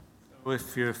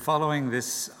If you're following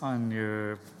this on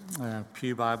your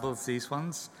Pew Bibles, these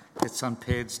ones, it's on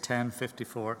page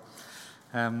 1054.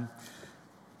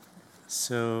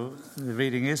 So the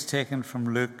reading is taken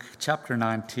from Luke chapter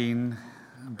 19,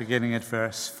 beginning at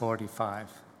verse 45.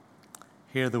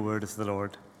 Hear the word of the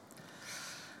Lord.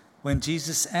 When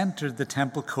Jesus entered the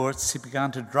temple courts, he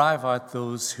began to drive out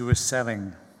those who were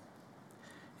selling.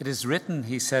 "It is written,"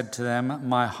 he said to them,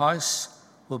 "My house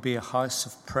will be a house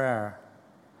of prayer,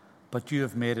 but you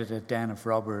have made it a den of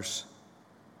robbers."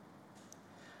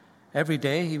 Every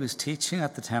day he was teaching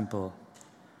at the temple,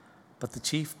 but the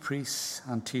chief priests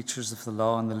and teachers of the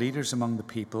law and the leaders among the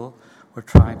people were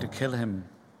trying to kill him.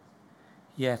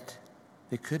 Yet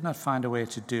they could not find a way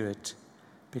to do it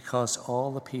because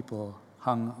all the people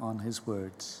hung on his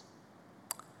words.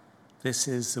 This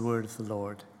is the word of the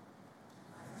Lord.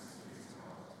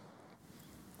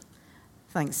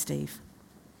 Thanks, Steve.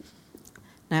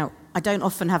 Now, I don't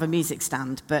often have a music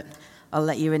stand, but I'll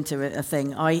let you into a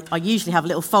thing. I usually have a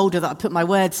little folder that I put my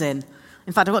words in.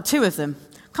 In fact, I've got 2 of them.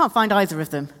 Can't find either of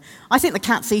them. I think the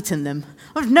cat's eaten them.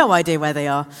 I have no idea where they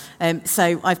are.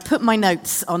 So I've put my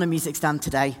notes on a music stand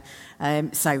today.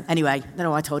 So anyway, I don't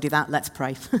know why I told you that. Let's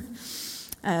pray.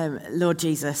 Lord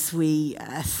Jesus, we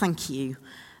thank you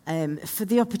for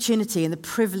the opportunity and the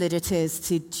privilege it is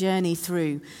to journey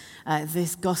through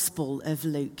this Gospel of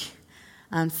Luke,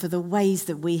 and for the ways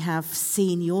that we have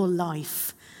seen your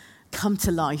life come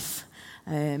to life,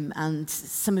 and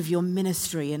some of your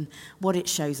ministry and what it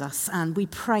shows us. And we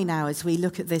pray now as we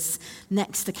look at this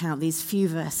next account, these few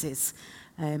verses,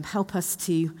 help us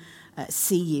to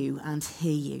see you and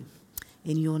hear you.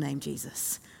 In your name,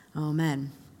 Jesus.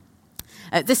 Amen.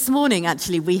 This morning,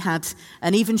 actually, we had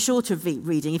an even shorter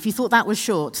reading. If you thought that was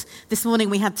short, this morning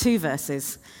we had 2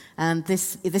 verses. And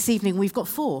this evening we've got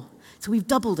 4. So we've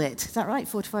doubled it. Is that right?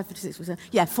 45, 56,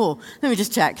 yeah, 4. Let me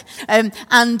just check.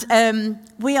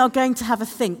 We are going to have a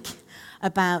think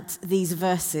about these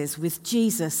verses with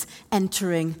Jesus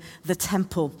entering the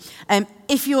temple.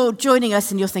 If you're joining us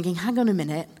and you're thinking, hang on a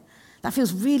minute, that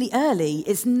feels really early.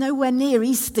 It's nowhere near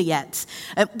Easter yet.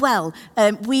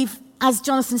 As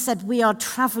Jonathan said, we are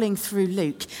travelling through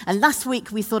Luke. And last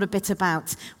week we thought a bit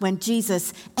about when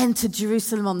Jesus entered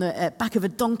Jerusalem on the back of a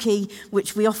donkey,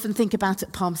 which we often think about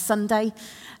at Palm Sunday.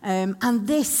 And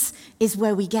this is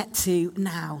where we get to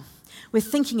now. We're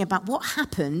thinking about what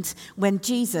happened when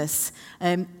Jesus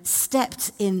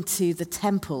stepped into the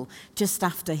temple just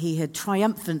after he had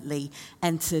triumphantly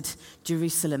entered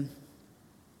Jerusalem.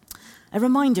 A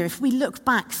reminder, if we look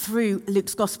back through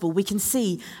Luke's gospel, we can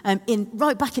see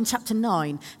right back in chapter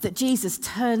 9 that Jesus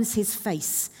turns his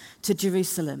face to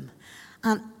Jerusalem.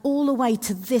 And all the way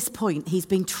to this point, he's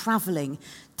been traveling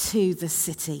to the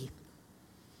city.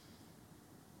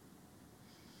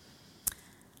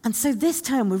 And so this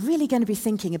term, we're really going to be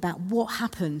thinking about what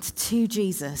happened to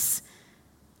Jesus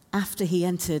after he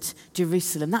entered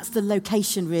Jerusalem. That's the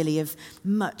location, really, of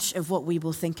much of what we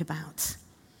will think about.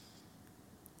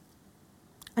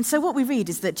 And so what we read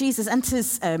is that Jesus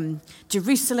enters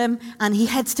Jerusalem and he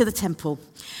heads to the temple.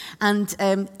 And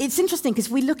it's interesting because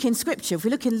we look in Scripture, if we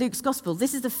look in Luke's Gospel,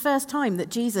 this is the first time that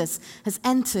Jesus has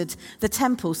entered the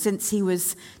temple since he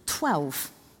was 12.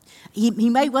 He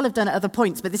may well have done it at other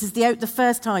points, but this is the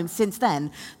first time since then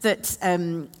that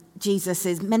Jesus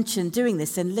is mentioned doing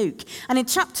this in Luke. And in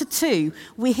chapter 2,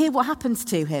 we hear what happens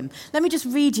to him. Let me just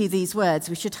read you these words.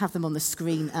 We should have them on the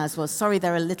screen as well. Sorry,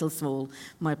 they're a little small.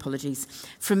 My apologies.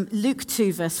 From Luke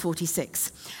 2, verse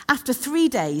 46. After 3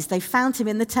 days, they found him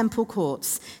in the temple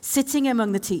courts, sitting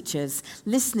among the teachers,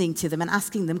 listening to them and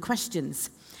asking them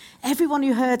questions. Everyone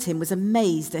who heard him was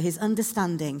amazed at his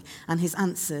understanding and his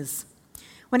answers.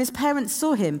 When his parents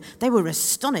saw him, they were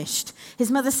astonished.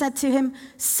 His mother said to him,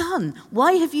 "Son,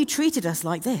 why have you treated us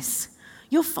like this?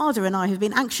 Your father and I have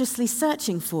been anxiously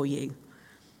searching for you."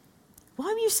 "Why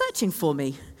were you searching for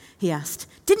me?" he asked.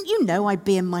 "Didn't you know I'd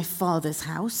be in my father's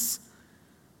house?"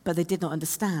 But they did not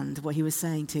understand what he was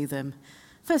saying to them.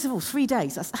 First of all, 3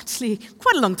 days. That's actually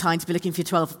quite a long time to be looking for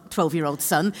your 12-year-old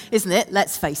son, isn't it?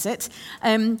 Let's face it.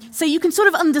 So you can sort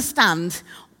of understand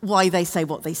why they say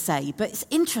what they say. But it's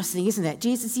interesting, isn't it?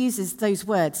 Jesus uses those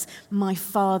words, my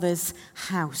father's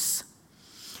house.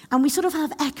 And we sort of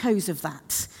have echoes of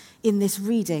that in this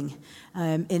reading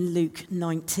in Luke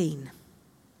 19.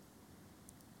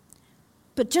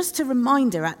 But just a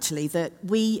reminder, actually, that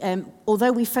we,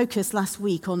 although we focused last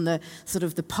week on the sort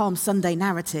of the Palm Sunday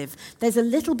narrative, there's a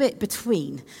little bit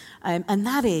between, and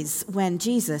that is when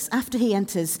Jesus, after he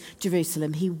enters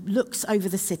Jerusalem, he looks over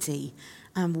the city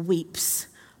and weeps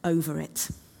over it.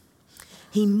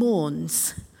 He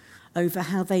mourns over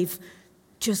how they've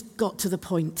just got to the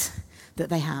point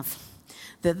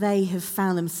that they have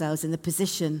found themselves in the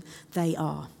position they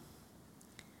are.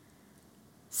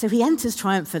 So he enters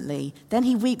triumphantly, then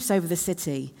he weeps over the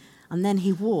city, and then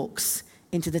he walks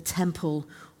into the temple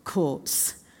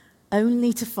courts,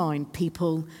 only to find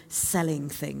people selling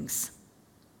things.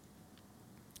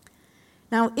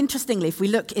 Now, interestingly, if we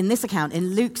look in this account,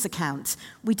 in Luke's account,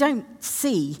 we don't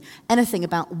see anything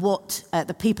about what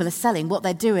the people are selling, what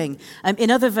they're doing.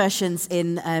 In other versions,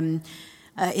 in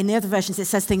the other versions, it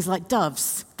says things like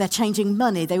doves. They're changing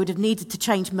money. They would have needed to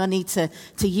change money to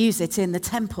use it in the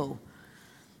temple.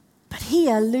 But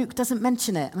here, Luke doesn't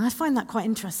mention it, and I find that quite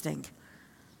interesting.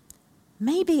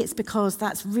 Maybe it's because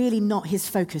that's really not his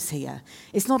focus here.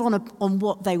 It's not on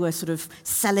what they were sort of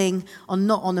selling, or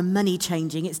not on the money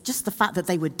changing. It's just the fact that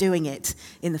they were doing it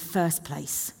in the first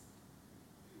place.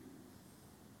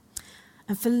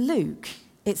 And for Luke,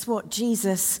 it's what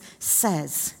Jesus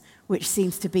says, which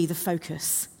seems to be the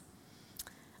focus.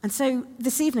 And so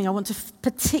this evening, I want to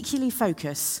particularly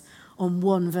focus on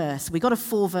one verse. We got a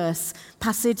 4-verse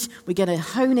passage. We're going to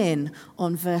hone in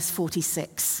on verse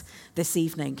 46 this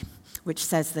evening, which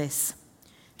says this.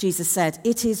 Jesus said,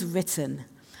 "It is written,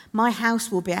 my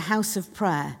house will be a house of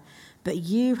prayer, but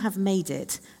you have made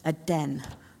it a den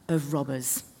of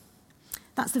robbers."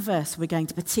 That's the verse we're going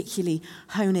to particularly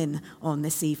hone in on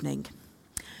this evening.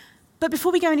 But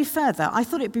before we go any further, I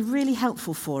thought it'd be really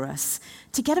helpful for us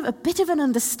to get a bit of an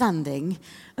understanding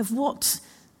of what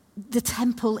the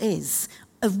temple is,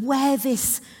 of where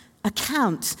this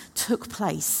account took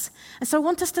place. And so I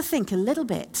want us to think a little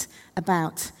bit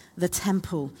about the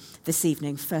temple this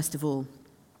evening, first of all.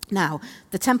 Now,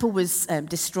 the temple was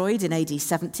destroyed in AD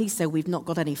 70, so we've not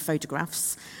got any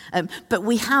photographs. But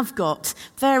we have got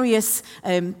various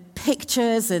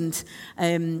pictures and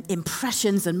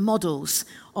impressions and models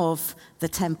of the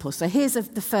temple. So here's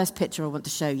the first picture I want to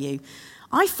show you.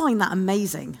 I find that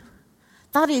amazing.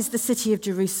 That is the city of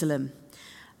Jerusalem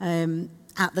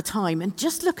at the time. And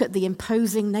just look at the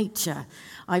imposing nature.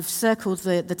 I've circled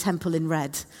the temple in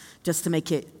red just to make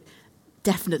it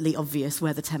definitely obvious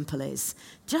where the temple is.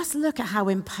 Just look at how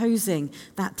imposing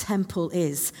that temple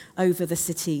is over the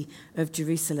city of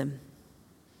Jerusalem.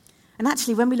 And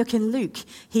actually, when we look in Luke,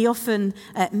 he often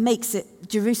makes it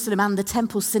Jerusalem and the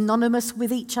temple synonymous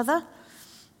with each other.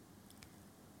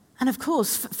 And of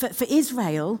course, for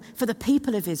Israel, for the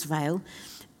people of Israel,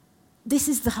 this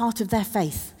is the heart of their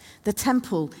faith. The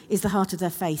temple is the heart of their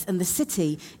faith, and the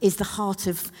city is the heart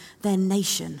of their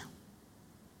nation.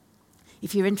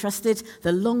 If you're interested,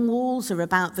 the long walls are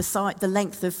about the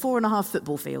length of 4.5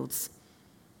 football fields.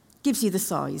 Gives you the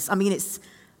size. I mean, it's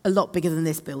a lot bigger than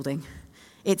this building.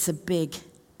 It's a big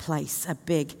place, a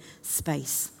big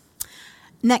space.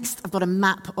 Next, I've got a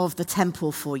map of the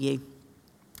temple for you.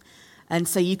 And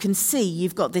so you can see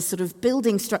you've got this sort of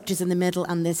building structures in the middle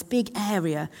and this big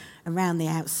area around the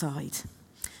outside.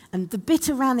 And the bit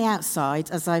around the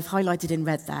outside, as I've highlighted in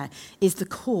red there, is the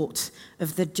court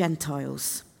of the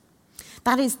Gentiles.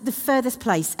 That is the furthest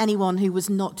place anyone who was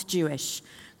not Jewish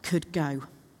could go.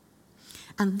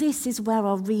 And this is where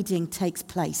our reading takes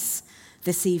place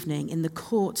this evening, in the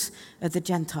court of the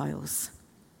Gentiles.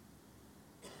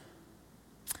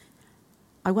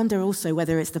 I wonder also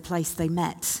whether it's the place they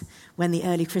met when the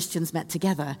early Christians met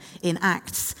together in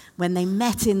Acts, when they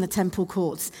met in the temple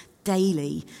courts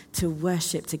daily to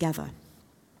worship together.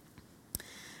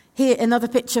 Here, another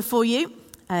picture for you.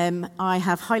 I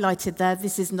have highlighted there.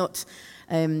 This is not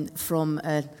from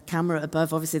a camera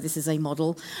above. Obviously, this is a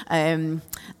model. And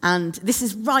this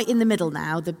is right in the middle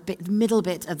now, the middle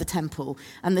bit of the temple.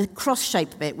 And the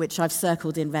cross-shaped bit, which I've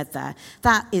circled in red there,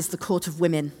 that is the court of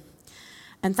women.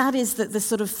 And that is the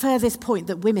sort of furthest point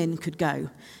that women could go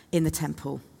in the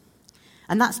temple.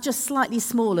 And that's just slightly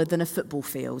smaller than a football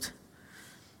field.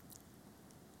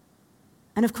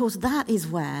 And of course, that is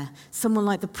where someone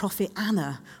like the prophet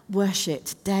Anna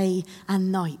worshipped day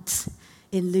and night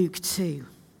in Luke 2.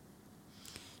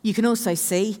 You can also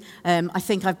see, I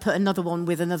think I've put another one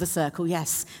with another circle.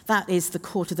 Yes, that is the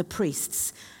court of the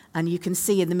priests. And you can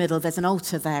see in the middle there's an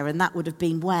altar there, and that would have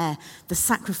been where the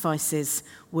sacrifices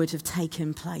would have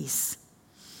taken place.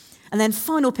 And then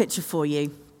final picture for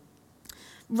you.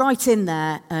 Right in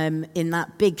there, in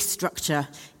that big structure,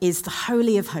 is the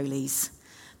Holy of Holies,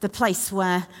 the place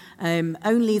where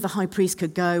only the high priest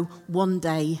could go one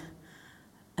day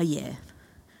a year,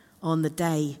 on the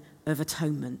Day of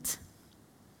Atonement.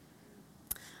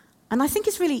 And I think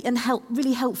it's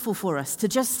really helpful for us to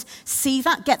just see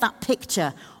that, get that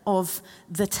picture of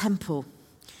the temple.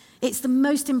 It's the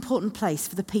most important place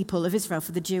for the people of Israel,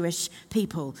 for the Jewish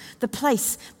people. The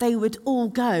place they would all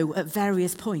go at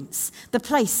various points. The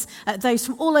place those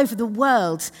from all over the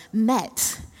world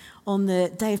met on the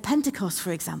day of Pentecost,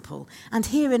 for example. And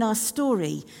here in our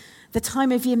story, the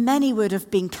time of year many would have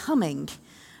been coming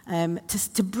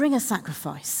to bring a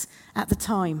sacrifice at the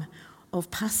time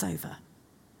of Passover.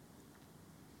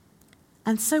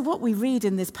 And so what we read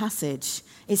in this passage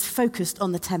is focused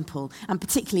on the temple, and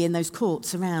particularly in those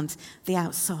courts around the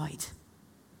outside.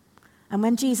 And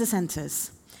when Jesus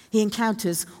enters, he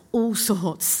encounters all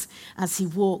sorts as he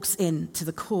walks into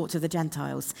the court of the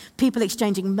Gentiles. People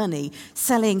exchanging money,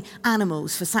 selling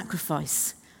animals for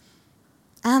sacrifice.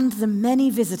 And the many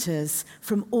visitors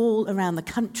from all around the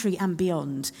country and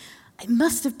beyond. It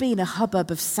must have been a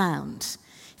hubbub of sound.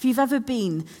 If you've ever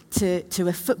been to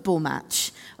a football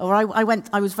match, or I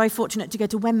was very fortunate to go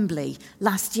to Wembley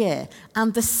last year,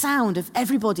 and the sound of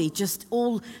everybody just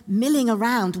all milling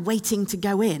around waiting to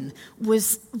go in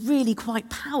was really quite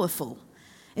powerful.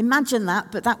 Imagine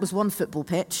that, but that was one football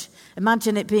pitch.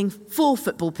 Imagine it being 4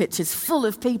 football pitches full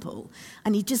of people,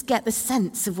 and you just get the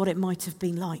sense of what it might have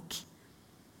been like.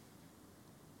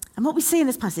 And what we see in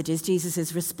this passage is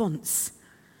Jesus' response.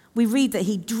 We read that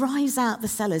he drives out the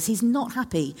sellers. He's not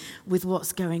happy with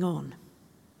what's going on.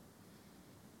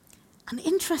 And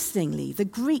interestingly, the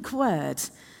Greek word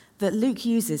that Luke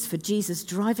uses for Jesus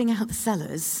driving out the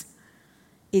sellers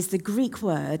is the Greek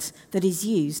word that is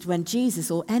used when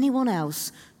Jesus or anyone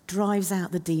else drives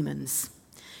out the demons.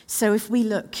 So if we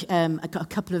look a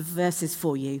couple of verses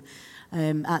for you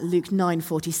at Luke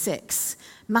 9:46,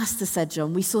 Master said,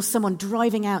 John, we saw someone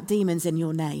driving out demons in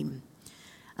your name.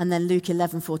 And then Luke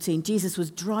 11:14, Jesus was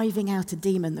driving out a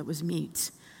demon that was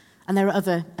mute. And there are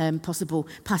other possible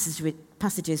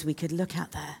passages we could look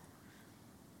at there.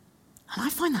 And I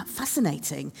find that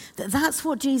fascinating, that that's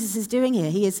what Jesus is doing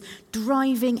here. He is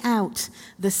driving out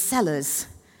the sellers,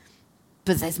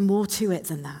 but there's more to it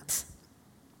than that.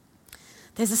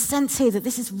 There's a sense here that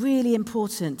this is really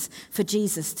important for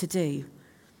Jesus to do.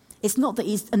 It's not that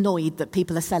he's annoyed that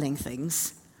people are selling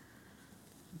things,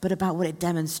 but about what it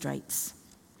demonstrates.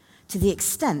 To the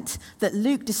extent that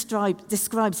Luke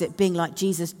describes it being like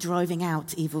Jesus driving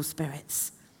out evil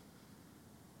spirits.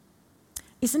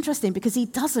 It's interesting because he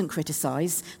doesn't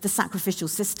criticize the sacrificial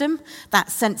system, that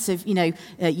sense of,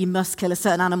 you must kill a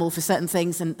certain animal for certain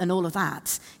things and all of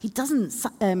that. He doesn't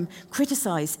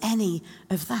criticize any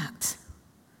of that.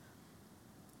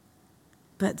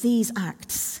 But these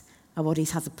acts are what he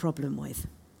has a problem with.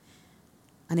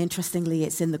 And interestingly,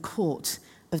 it's in the court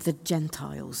of the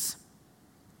Gentiles.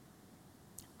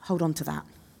 Hold on to that.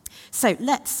 So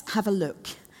let's have a look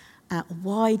at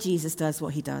why Jesus does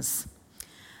what he does.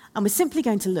 And we're simply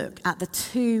going to look at the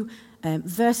 2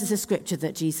 verses of scripture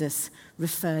that Jesus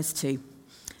refers to.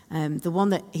 The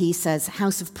one that he says,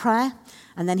 house of prayer,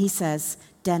 and then he says,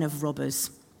 den of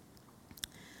robbers.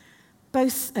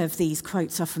 Both of these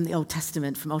quotes are from the Old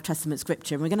Testament, from Old Testament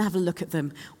scripture, and we're going to have a look at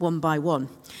them one by one.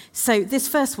 So this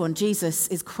first one, Jesus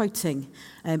is quoting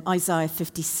Isaiah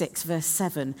 56, verse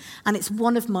 7, and it's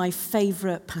one of my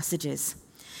favourite passages.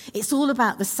 It's all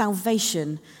about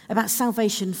salvation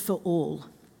for all,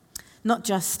 not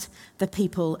just the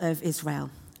people of Israel.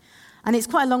 And it's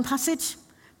quite a long passage,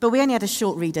 but we only had a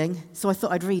short reading, so I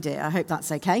thought I'd read it. I hope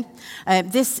that's okay.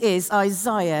 This is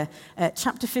Isaiah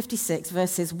chapter 56,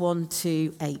 verses 1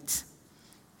 to 8.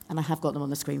 And I have got them on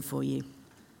the screen for you.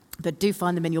 But do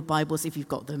find them in your Bibles if you've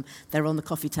got them. They're on the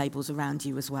coffee tables around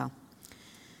you as well.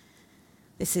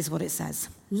 This is what it says.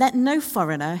 Let no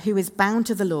foreigner who is bound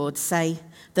to the Lord say,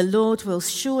 the Lord will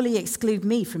surely exclude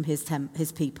me from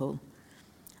his people.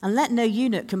 And let no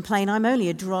eunuch complain, I'm only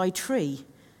a dry tree.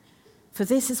 For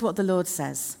this is what the Lord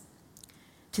says,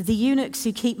 to the eunuchs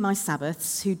who keep my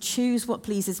Sabbaths, who choose what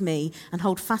pleases me and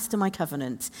hold fast to my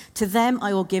covenant, to them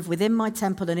I will give within my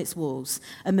temple and its walls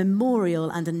a memorial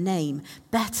and a name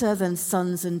better than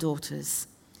sons and daughters.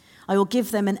 I will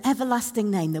give them an everlasting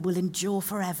name that will endure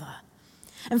forever.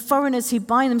 And foreigners who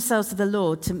bind themselves to the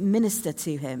Lord to minister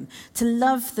to him, to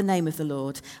love the name of the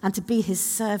Lord and to be his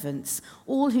servants,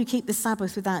 all who keep the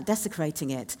Sabbath without desecrating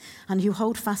it and who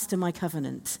hold fast to my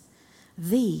covenant.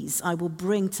 These I will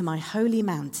bring to my holy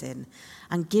mountain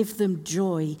and give them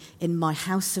joy in my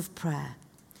house of prayer.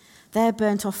 Their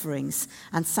burnt offerings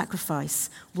and sacrifice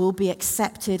will be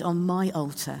accepted on my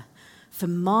altar, for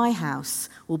my house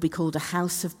will be called a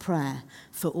house of prayer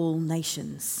for all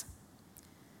nations.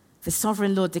 The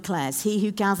sovereign Lord declares, he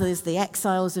who gathers the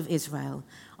exiles of Israel,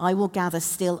 I will gather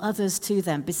still others to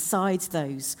them besides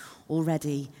those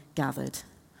already gathered.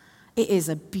 It is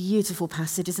a beautiful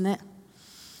passage, isn't it?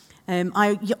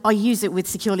 I use it with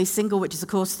Securely Single, which is a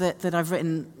course that I've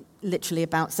written literally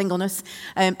about singleness.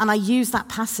 And I use that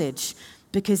passage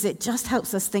because it just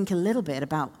helps us think a little bit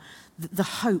about the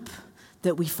hope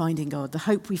that we find in God, the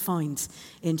hope we find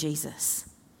in Jesus.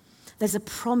 There's a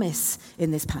promise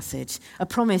in this passage, a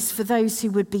promise for those who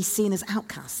would be seen as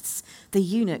outcasts, the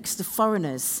eunuchs, the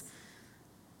foreigners,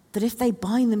 that if they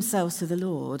bind themselves to the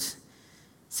Lord,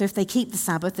 so if they keep the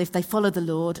Sabbath, if they follow the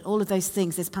Lord, all of those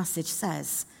things this passage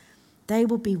says, they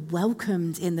will be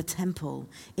welcomed in the temple,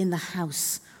 in the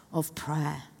house of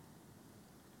prayer.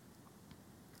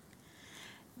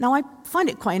 Now, I find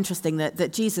it quite interesting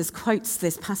that Jesus quotes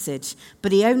this passage,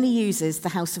 but he only uses the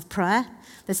house of prayer.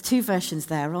 There's two versions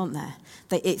there, aren't there?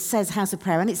 It says house of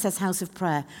prayer and it says house of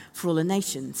prayer for all the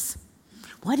nations.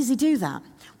 Why does he do that?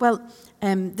 Well,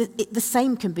 the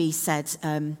same can be said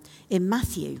in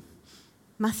Matthew.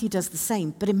 Matthew does the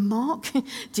same. But in Mark,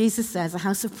 Jesus says a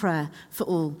house of prayer for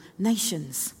all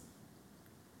nations.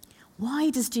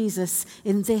 Why does Jesus,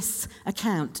 in this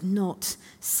account, not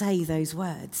say those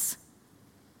words?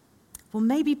 Well,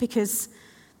 maybe because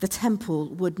the temple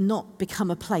would not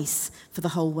become a place for the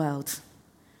whole world.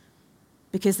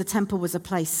 Because the temple was a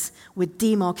place with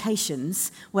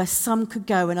demarcations where some could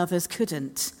go and others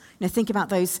couldn't. Think about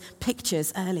those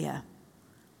pictures earlier.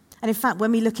 And in fact,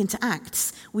 when we look into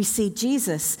Acts, we see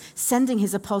Jesus sending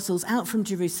his apostles out from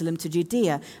Jerusalem to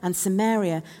Judea and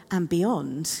Samaria and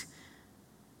beyond.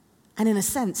 And in a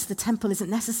sense, the temple isn't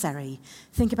necessary.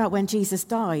 Think about when Jesus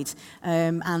died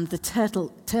and the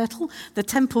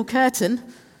temple curtain.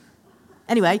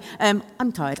 Anyway,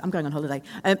 I'm tired. I'm going on holiday.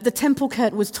 The temple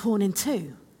curtain was torn in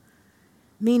two,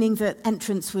 meaning that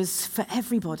entrance was for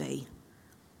everybody.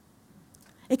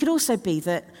 It could also be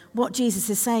that what Jesus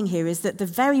is saying here is that the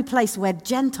very place where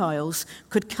Gentiles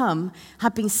could come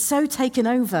had been so taken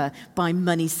over by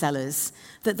money sellers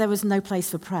that there was no place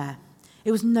for prayer.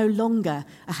 It was no longer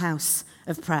a house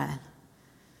of prayer.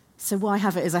 So why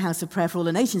have it as a house of prayer for all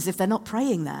the nations if they're not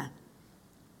praying there?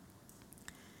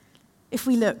 If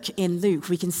we look in Luke,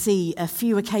 we can see a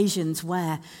few occasions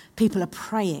where people are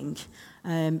praying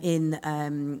in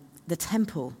the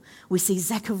temple. We see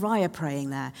Zechariah praying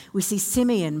there. We see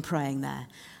Simeon praying there.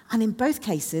 And in both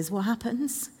cases, what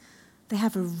happens? They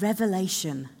have a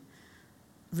revelation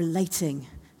relating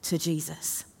to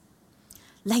Jesus.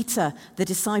 Later, the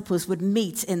disciples would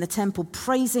meet in the temple,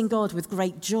 praising God with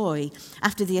great joy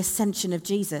after the ascension of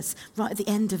Jesus, right at the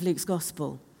end of Luke's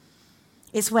gospel.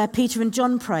 It's where Peter and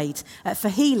John prayed for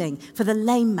healing for the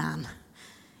lame man.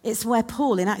 It's where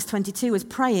Paul in Acts 22 was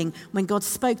praying when God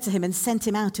spoke to him and sent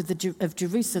him out of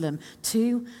Jerusalem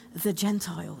to the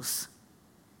Gentiles.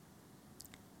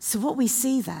 So what we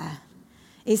see there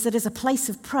is that as a place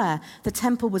of prayer, the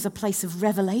temple was a place of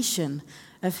revelation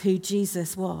of who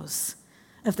Jesus was,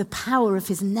 of the power of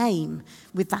his name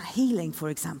with that healing, for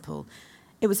example.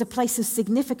 It was a place of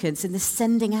significance in the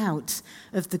sending out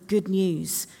of the good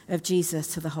news of Jesus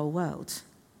to the whole world.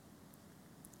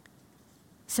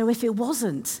 So if it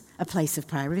wasn't a place of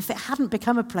prayer, if it hadn't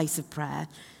become a place of prayer,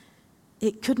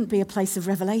 it couldn't be a place of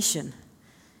revelation.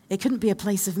 It couldn't be a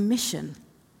place of mission.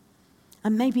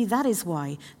 And maybe that is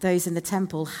why those in the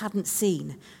temple hadn't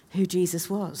seen who Jesus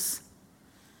was.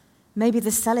 Maybe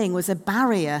the selling was a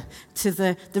barrier to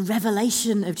the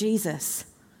revelation of Jesus.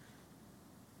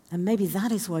 And maybe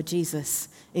that is why Jesus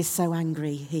is so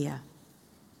angry here.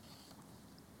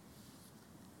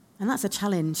 And that's a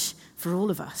challenge for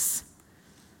all of us.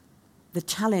 The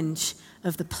challenge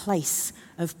of the place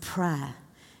of prayer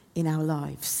in our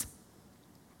lives.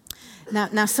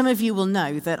 Now, some of you will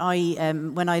know that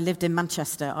when I lived in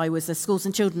Manchester, I was a schools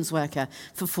and children's worker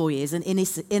for 4 years in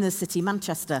inner city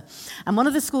Manchester. And one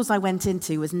of the schools I went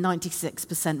into was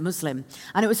 96% Muslim.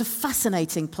 And it was a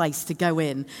fascinating place to go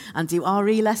in and do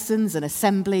RE lessons and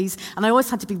assemblies. And I always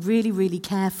had to be really, really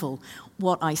careful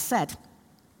what I said.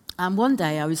 And one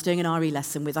day I was doing an RE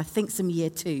lesson with, I think, some year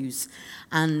twos.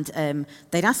 And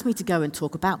they'd asked me to go and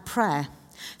talk about prayer.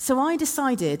 So I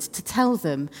decided to tell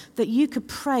them that you could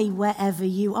pray wherever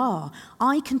you are.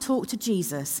 I can talk to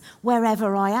Jesus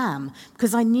wherever I am,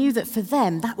 because I knew that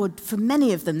for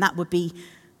many of them, that would be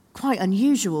quite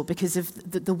unusual because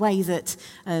of the way that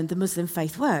the Muslim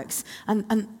faith works.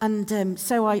 And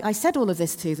so I said all of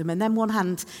this to them, and then one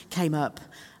hand came up,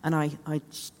 and I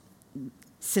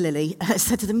sillily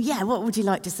said to them, "Yeah, what would you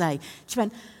like to say?" She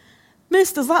went,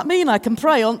 "Miss, does that mean I can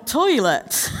pray on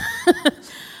toilet?"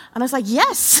 And I was like,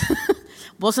 yes.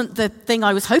 Wasn't the thing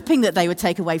I was hoping that they would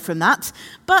take away from that.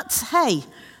 But hey,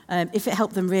 if it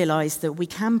helped them realize that we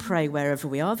can pray wherever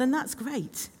we are, then that's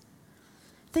great.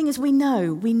 Thing is, we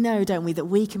know, don't we, that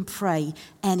we can pray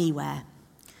anywhere.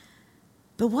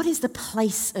 But what is the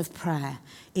place of prayer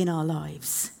in our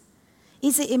lives?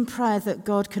 Is it in prayer that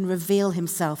God can reveal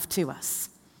himself to us?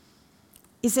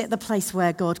 Is it the place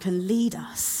where God can lead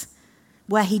us,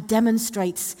 where he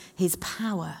demonstrates his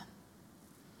power?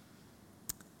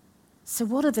 So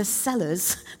what are the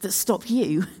cellars that stop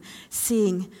you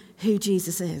seeing who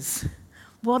Jesus is?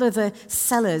 What are the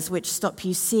cellars which stop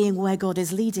you seeing where God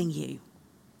is leading you?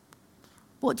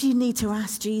 What do you need to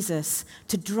ask Jesus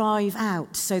to drive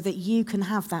out so that you can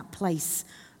have that place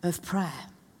of prayer?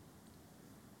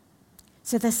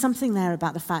 So there's something there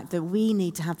about the fact that we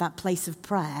need to have that place of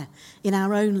prayer in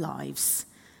our own lives.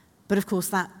 But of course,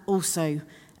 that also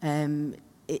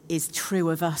is true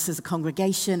of us as a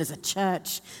congregation, as a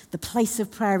church. The place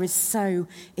of prayer is so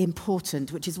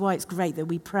important, which is why it's great that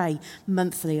we pray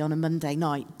monthly on a Monday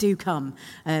night. Do come.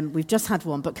 We've just had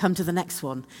one, but come to the next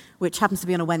one, which happens to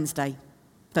be on a Wednesday.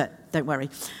 But don't worry,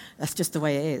 that's just the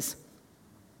way it is.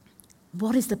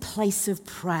 What is the place of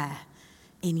prayer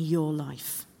in your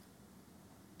life?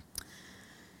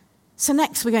 So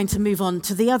next we're going to move on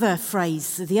to the other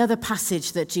phrase, the other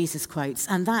passage that Jesus quotes,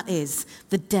 and that is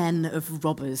the den of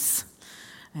robbers.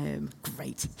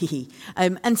 Great.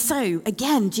 And so,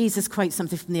 again, Jesus quotes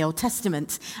something from the Old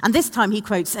Testament, and this time he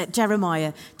quotes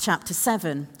Jeremiah chapter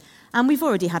 7. And we've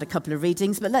already had a couple of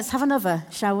readings, but let's have another,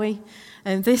 shall we?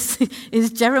 And this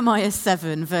is Jeremiah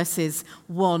 7, verses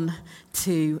 1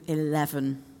 to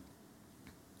 11.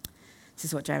 This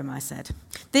is what Jeremiah said.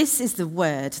 This is the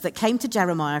word that came to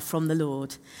Jeremiah from the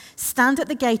Lord. Stand at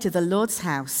the gate of the Lord's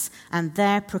house and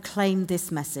there proclaim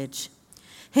this message.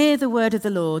 Hear the word of the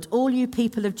Lord, all you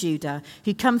people of Judah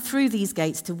who come through these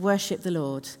gates to worship the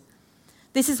Lord.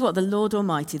 This is what the Lord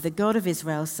Almighty, the God of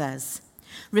Israel, says.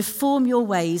 Reform your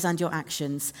ways and your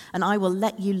actions, and I will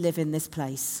let you live in this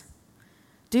place.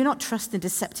 Do not trust in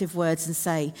deceptive words and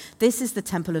say, this is the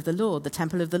temple of the Lord, the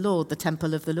temple of the Lord, the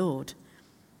temple of the Lord.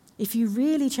 If you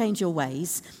really change your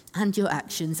ways and your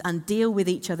actions and deal with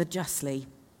each other justly,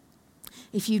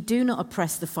 if you do not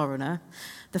oppress the foreigner,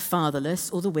 the fatherless,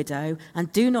 or the widow,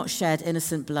 and do not shed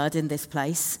innocent blood in this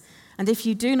place, and if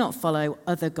you do not follow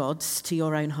other gods to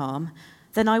your own harm,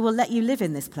 then I will let you live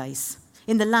in this place,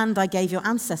 in the land I gave your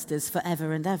ancestors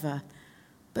forever and ever.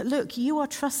 But look, you are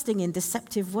trusting in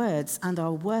deceptive words and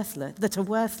are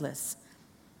worthless.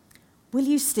 Will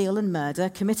you steal and murder,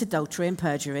 commit adultery and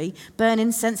perjury, burn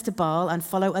incense to Baal and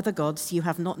follow other gods you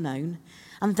have not known,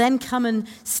 and then come and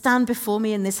stand before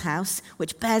me in this house,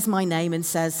 which bears my name and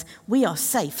says, we are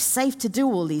safe to do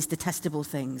all these detestable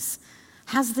things?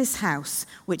 Has this house,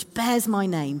 which bears my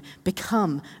name,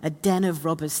 become a den of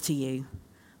robbers to you?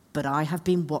 But I have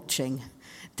been watching,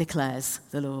 declares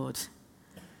the Lord.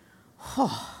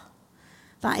 Oh.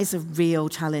 That is a real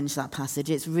challenge, that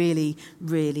passage. It's really,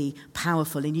 really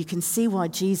powerful. And you can see why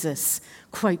Jesus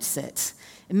quotes it.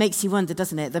 It makes you wonder,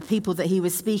 doesn't it? The people that he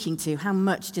was speaking to, how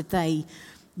much did they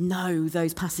know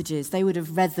those passages? They would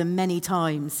have read them many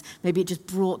times. Maybe it just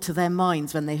brought to their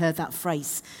minds when they heard that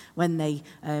phrase, when they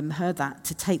heard that,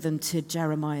 to take them to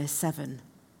Jeremiah 7.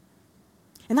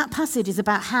 And that passage is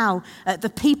about how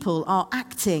the people are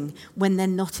acting when they're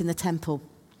not in the temple.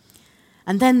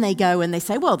 And then they go and they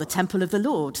say, well, the temple of the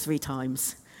Lord 3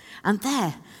 times. And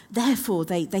therefore,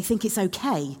 they think it's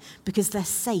okay because they're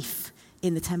safe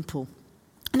in the temple.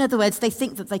 In other words, they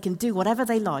think that they can do whatever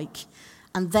they like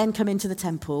and then come into the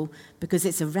temple because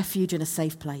it's a refuge and a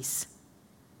safe place.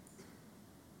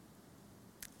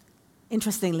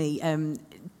 Interestingly,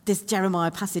 this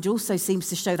Jeremiah passage also seems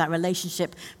to show that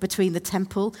relationship between the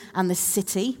temple and the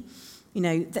city. You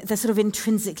know, they're sort of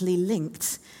intrinsically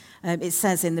linked. It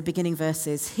says in the beginning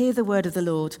verses, hear the word of the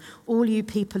Lord, all you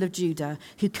people of Judah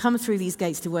who come through these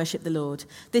gates to worship the Lord.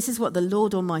 This is what the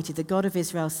Lord Almighty, the God of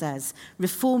Israel, says.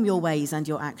 Reform your ways and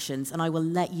your actions, and I will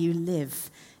let you live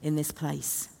in this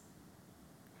place.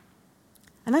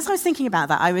 And as I was thinking about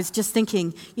that, I was just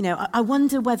thinking, you know, I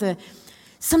wonder whether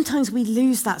sometimes we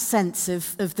lose that sense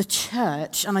of the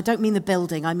church, and I don't mean the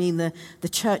building, I mean the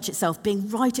church itself being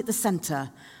right at the centre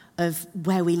of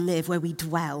where we live, where we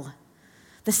dwell.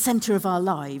 The center of our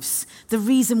lives, the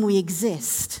reason we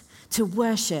exist, to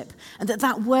worship, and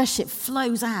that worship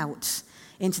flows out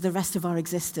into the rest of our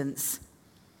existence.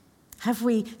 Have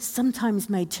we sometimes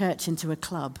made church into a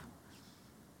club?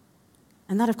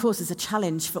 And that, of course, is a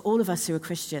challenge for all of us who are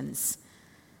Christians,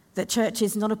 that church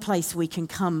is not a place we can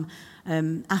come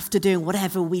after doing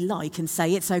whatever we like and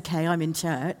say, it's okay, I'm in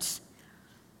church.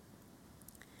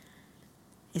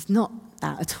 It's not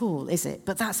that at all, is it?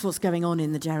 But that's what's going on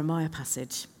in the Jeremiah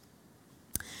passage.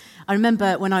 I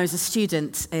remember when I was a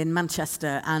student in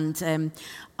Manchester and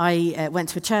I went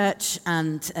to a church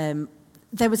and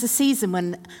there was a season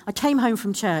when I came home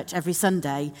from church every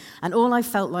Sunday, and all I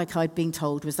felt like I'd been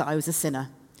told was that I was a sinner.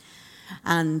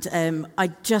 And I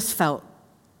just felt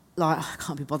like, I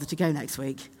can't be bothered to go next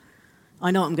week.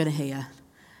 I know what I'm going to hear.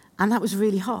 And that was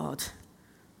really hard.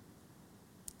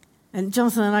 And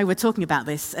Jonathan and I were talking about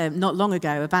this not long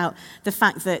ago, about the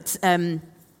fact that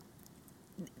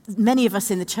many of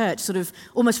us in the church sort of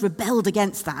almost rebelled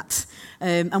against that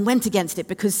and went against it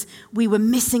because we were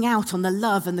missing out on the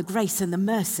love and the grace and the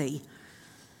mercy.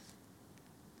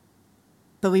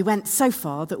 But we went so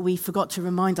far that we forgot to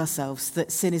remind ourselves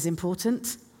that sin is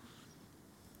important.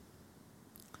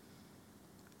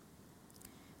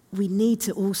 We need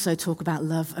to also talk about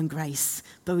love and grace,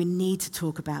 but we need to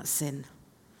talk about sin.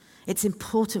 It's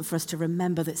important for us to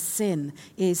remember that sin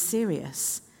is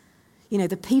serious. You know,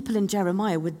 the people in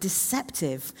Jeremiah were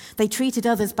deceptive. They treated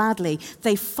others badly.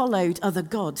 They followed other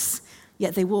gods,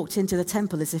 yet they walked into the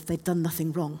temple as if they'd done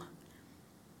nothing wrong.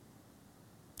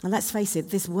 And let's face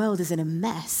it, this world is in a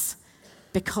mess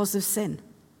because of sin.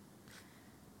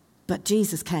 But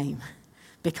Jesus came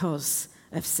because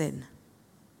of sin.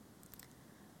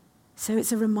 So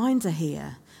it's a reminder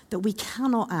here that we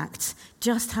cannot act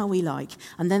just how we like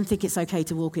and then think it's okay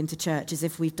to walk into church as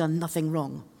if we've done nothing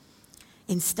wrong.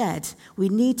 Instead, we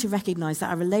need to recognize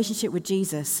that our relationship with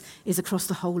Jesus is across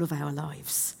the whole of our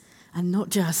lives and not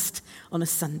just on a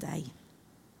Sunday.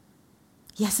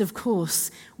 Yes, of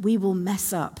course, we will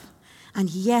mess up. And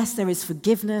yes, there is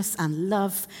forgiveness and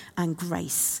love and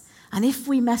grace. And if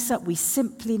we mess up, we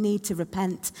simply need to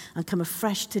repent and come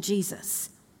afresh to Jesus.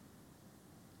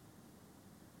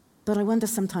 But I wonder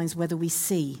sometimes whether we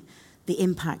see the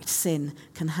impact sin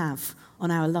can have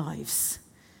on our lives.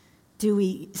 Do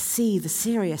we see the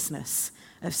seriousness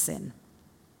of sin?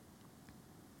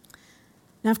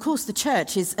 Now, of course, the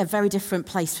church is a very different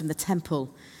place from the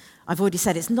temple. I've already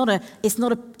said it's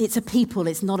a people,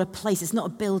 it's not a place, it's not a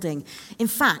building. In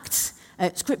fact,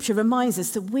 Scripture reminds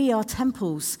us that we are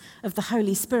temples of the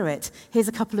Holy Spirit. Here's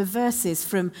a couple of verses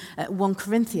from 1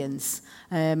 Corinthians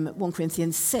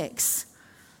 6.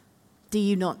 Do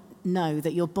you not know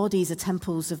that your bodies are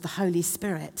temples of the Holy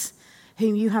Spirit,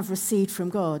 whom you have received from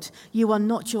God? You are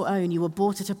not your own, you were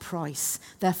bought at a price.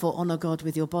 Therefore, honor God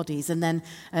with your bodies. And then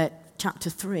chapter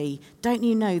 3, don't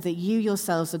you know that you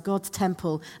yourselves are God's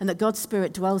temple and that God's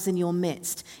Spirit dwells in your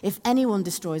midst? If anyone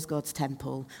destroys God's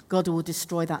temple, God will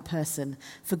destroy that person.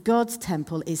 For God's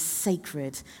temple is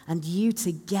sacred, and you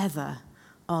together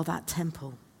are that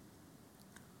temple.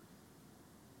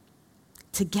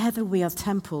 Together we are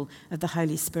temple of the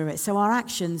Holy Spirit. So our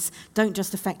actions don't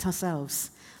just affect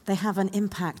ourselves. They have an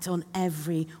impact on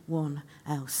everyone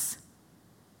else.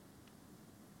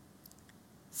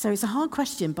 So it's a hard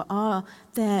question, but are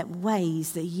there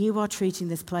ways that you are treating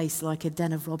this place like a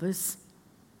den of robbers?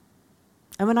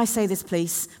 And when I say this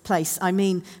place, I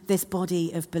mean this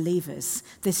body of believers,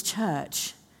 this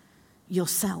church,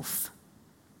 yourself.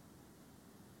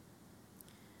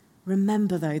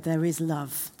 Remember, though, there is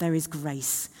love, there is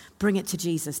grace. Bring it to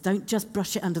Jesus. Don't just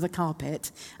brush it under the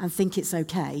carpet and think it's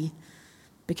okay,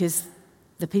 because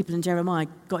the people in Jeremiah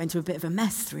got into a bit of a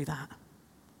mess through that.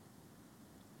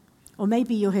 Or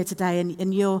maybe you're here today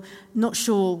and you're not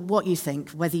sure what you think,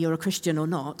 whether you're a Christian or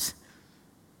not.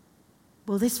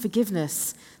 Well, this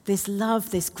forgiveness, this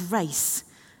love, this grace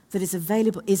that is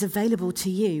available to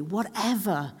you,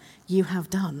 whatever you have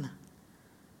done.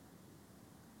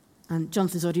 And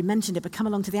Jonathan's already mentioned it, but come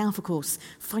along to the Alpha course,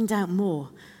 find out more.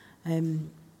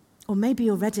 Or maybe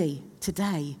you're ready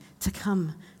today to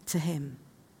come to him.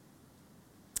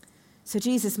 So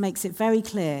Jesus makes it very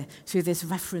clear through these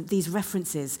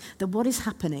references that what is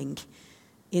happening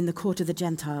in the court of the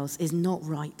Gentiles is not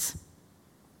right.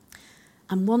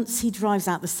 And once he drives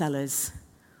out the sellers,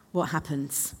 what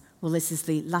happens? Well, this is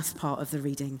the last part of the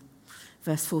reading,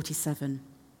 verse 47.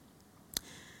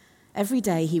 Every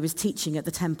day he was teaching at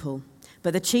the temple,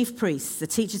 but the chief priests, the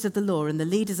teachers of the law, and the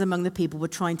leaders among the people were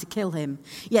trying to kill him.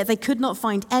 Yet they could not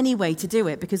find any way to do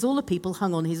it because all the people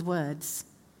hung on his words.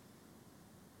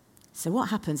 So what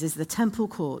happens is the temple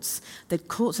courts, the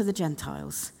courts of the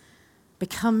Gentiles,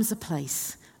 becomes a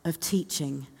place of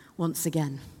teaching once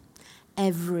again,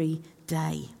 every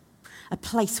day. A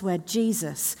place where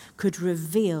Jesus could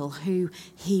reveal who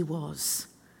he was.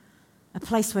 A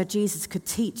place where Jesus could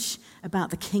teach about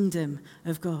the kingdom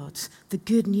of God, the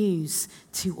good news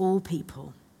to all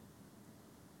people.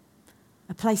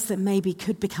 A place that maybe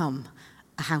could become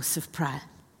a house of prayer.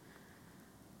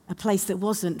 A place that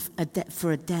wasn't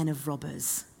for a den of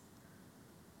robbers.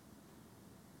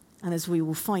 And as we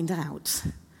will find out,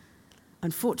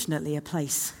 unfortunately, a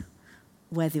place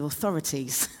where the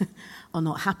authorities are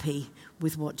not happy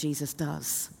with what Jesus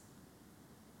does.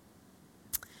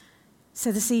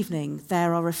 So this evening,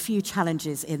 there are a few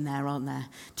challenges in there, aren't there?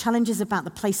 Challenges about the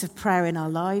place of prayer in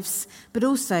our lives, but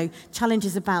also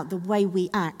challenges about the way we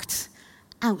act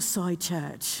outside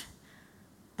church.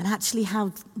 And actually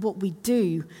how what we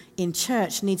do in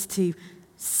church needs to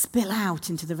spill out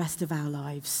into the rest of our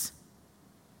lives.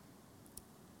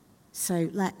 So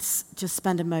let's just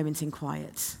spend a moment in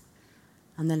quiet,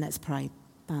 and then let's pray.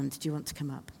 Band, do you want to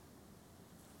come up?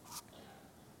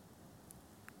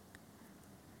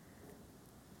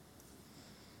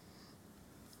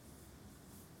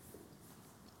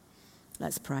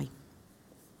 Let's pray.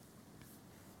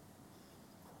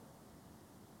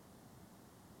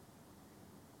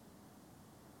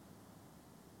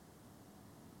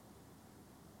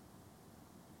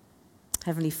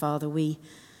 Heavenly Father, we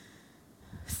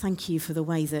thank you for the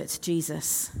way that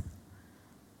Jesus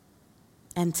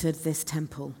entered this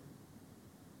temple.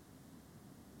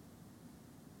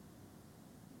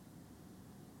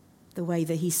 The way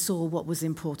that he saw what was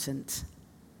important.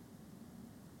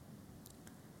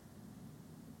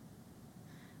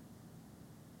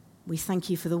 We thank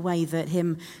you for the way that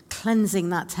him cleansing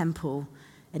that temple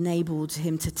enabled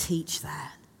him to teach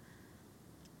there.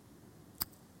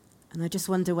 And I just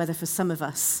wonder whether for some of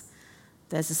us,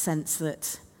 there's a sense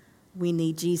that we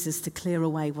need Jesus to clear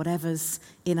away whatever's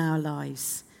in our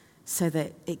lives so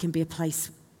that it can be a place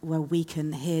where we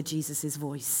can hear Jesus'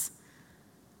 voice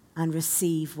and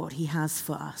receive what he has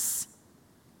for us.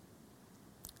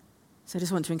 So I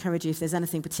just want to encourage you, if there's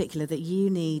anything particular that you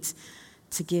need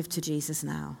to give to Jesus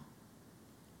now,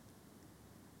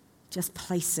 just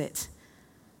place it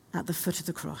at the foot of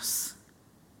the cross.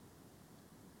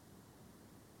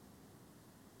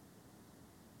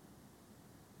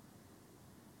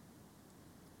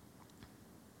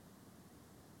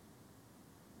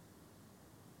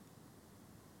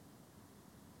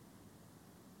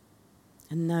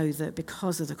 And know that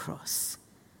because of the cross,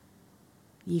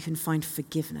 you can find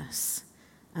forgiveness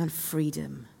and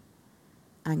freedom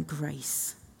and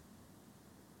grace.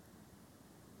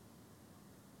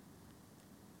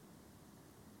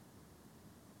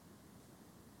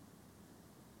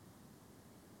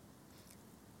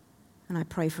 And I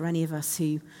pray for any of us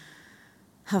who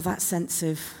have that sense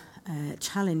of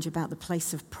challenge about the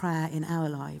place of prayer in our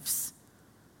lives.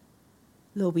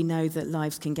 Lord, we know that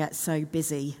lives can get so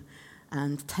busy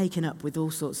and taken up with all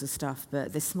sorts of stuff,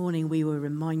 but this morning we were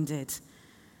reminded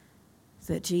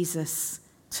that Jesus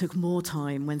took more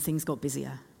time when things got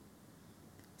busier.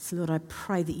 So Lord, I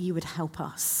pray that you would help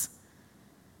us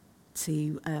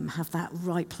to have that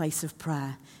right place of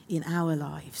prayer in our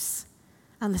lives,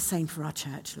 and the same for our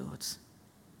church, Lord.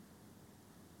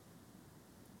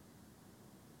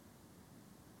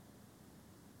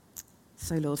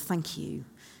 So Lord, thank you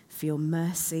for your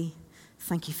mercy.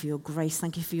 Thank you for your grace.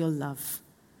 Thank you for your love.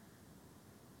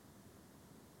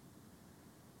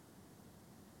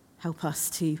 Help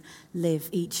us to live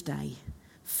each day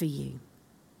for you.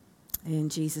 In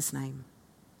Jesus' name,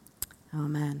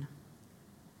 amen.